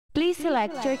Please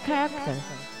select your character.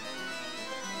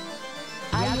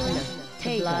 Iron,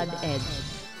 Blood Edge.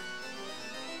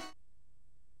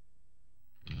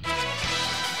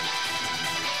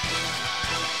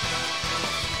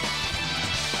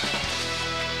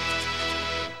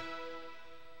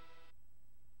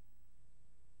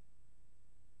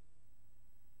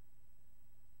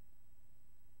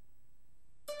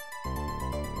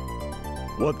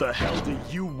 What the hell do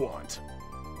you want?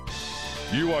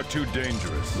 You are too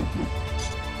dangerous.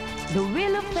 The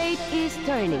wheel of fate is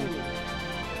turning.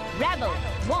 Rebel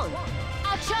 1,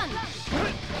 action!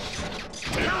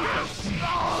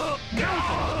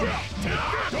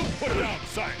 Don't put down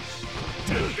science.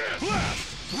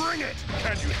 Blast! Bring it!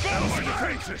 Can you battle my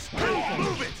defenses?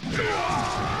 Move it!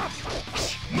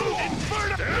 Move!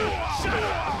 Inferno!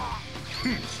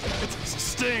 It's a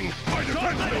sting! My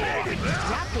defenses!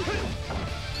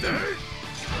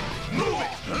 Move it! Move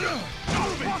it!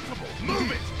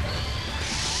 Move it!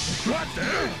 What the?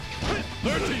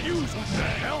 Learn to use what the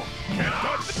hell? Can't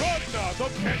touch! Run now!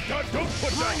 Can't touch! Don't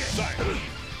put down science!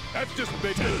 That's just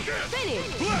big.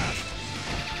 Finish! Blast!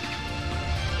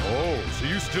 Oh, so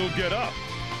you still get up?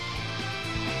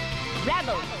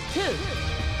 Rebel 2,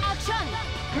 action!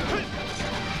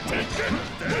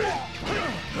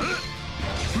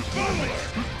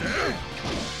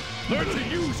 Learn to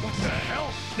use what the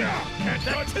hell? Can't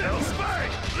touch hell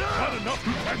spike! Not enough!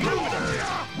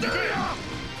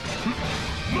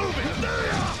 Move it!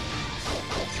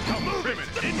 Come move it!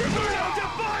 Inferno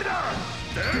Divider!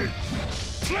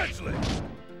 Fledgling!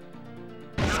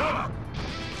 Shut up!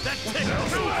 That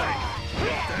tickles away!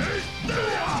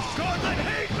 Gauntlet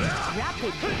hate!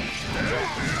 Rapid!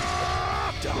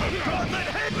 Gauntlet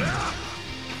hate!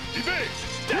 Evade!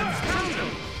 Death Counter!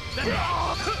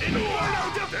 Inferno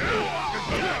Divider!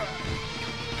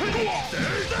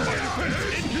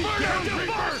 Inferno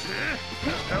Divider!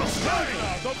 Hellspike!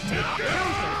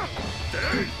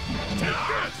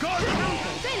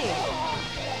 Finish!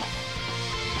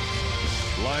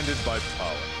 Blinded by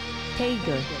power.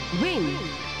 Tiger, win!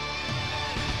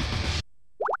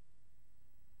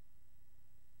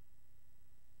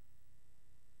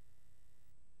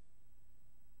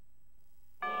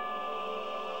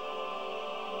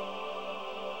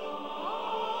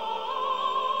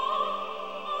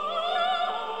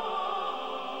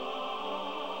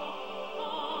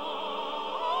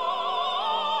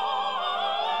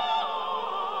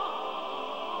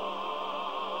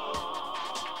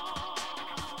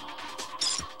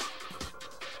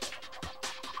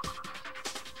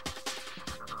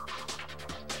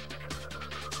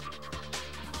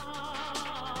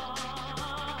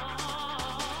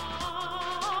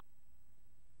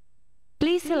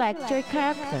 Please select your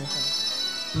character.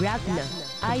 Ragnar,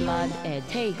 Blood Edge,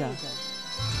 Tiger.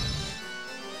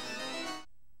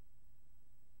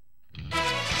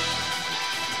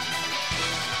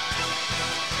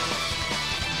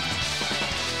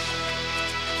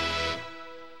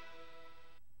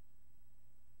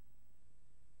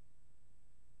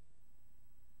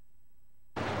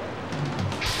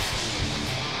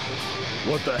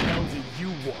 What the hell do you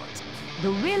want?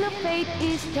 The wheel of fate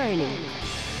is turning.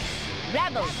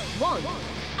 Rebel 1,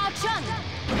 action!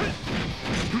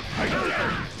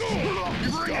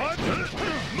 You done?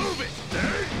 Move it!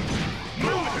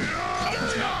 Move it!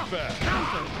 That's not bad.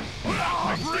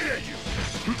 I dare you!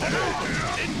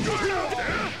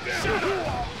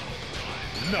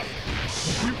 Nothing.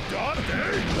 You done?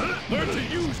 Learn to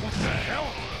use what the hell?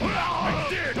 I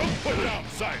dare! Don't put down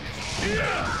science!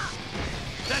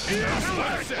 That's what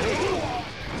I said!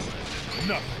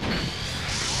 Nothing.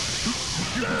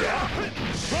 You done?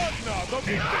 Run now! Don't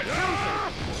eat this!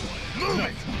 Move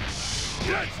it!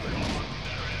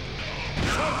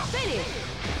 Finish!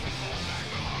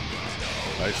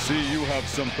 I see you have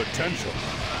some potential.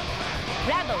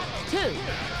 Rebel 2,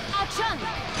 action!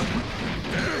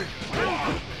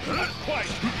 Not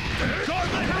quite!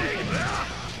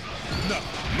 No!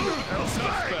 That's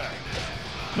bad!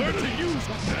 Learn to use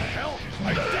what the hell?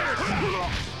 I dare you!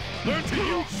 Learn to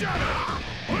use shadow!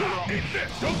 Eat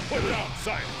this! Don't put down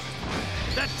science!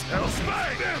 That's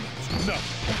Hellspike! No!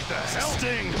 What the hell?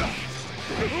 Sting!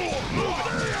 Move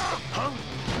it! Huh?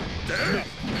 There? No.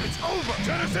 It's over!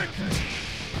 Genesis!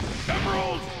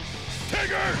 Emerald!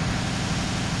 Tiger!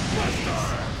 Buster!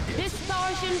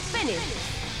 Distortion finish!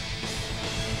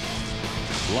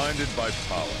 Blinded by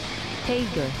power.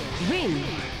 Tiger, win!